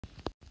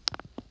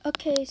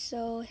Okay,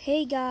 so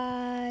hey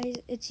guys,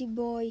 it's your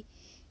boy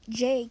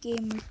J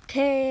Gamer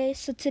K.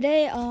 So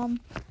today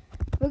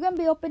we're gonna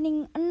be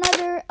opening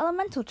another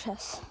elemental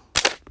chest.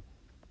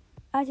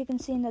 As you can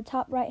see in the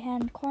top right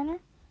hand corner,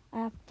 I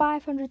have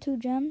 502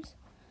 gems.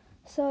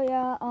 So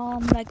yeah,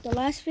 like the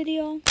last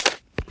video,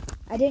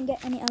 I didn't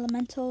get any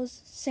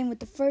elementals. Same with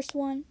the first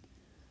one.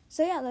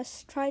 So yeah,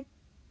 let's try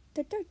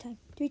the third time.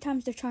 3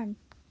 times the charm.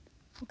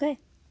 Okay.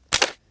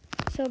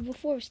 So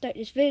before we start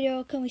this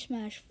video, can we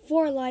smash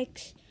 4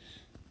 likes?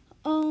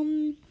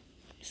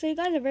 So you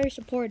guys are very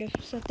supportive,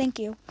 so thank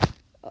you.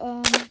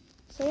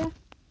 So yeah,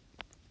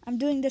 I'm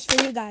doing this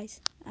for you guys.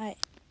 Alright,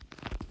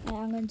 and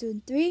I'm gonna do it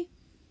in 3,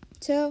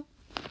 2,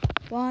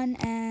 1,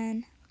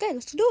 and okay,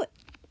 let's do it.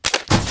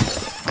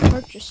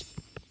 Purchase.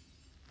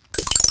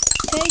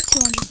 Okay,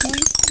 200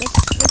 points.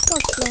 Let's go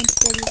slow and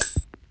steady.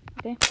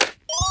 Okay,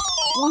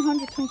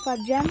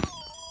 125 gems.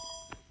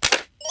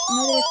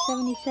 Another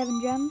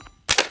 77 gems.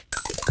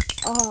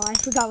 Oh, I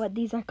forgot what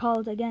these are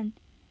called again.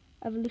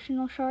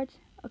 Evolutional shards.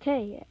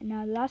 Okay,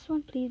 now the last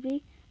one, please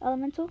be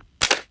elemental.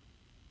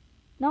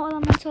 No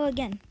elemental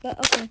again, but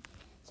okay.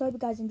 So I hope you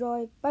guys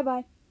enjoy. Bye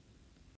bye.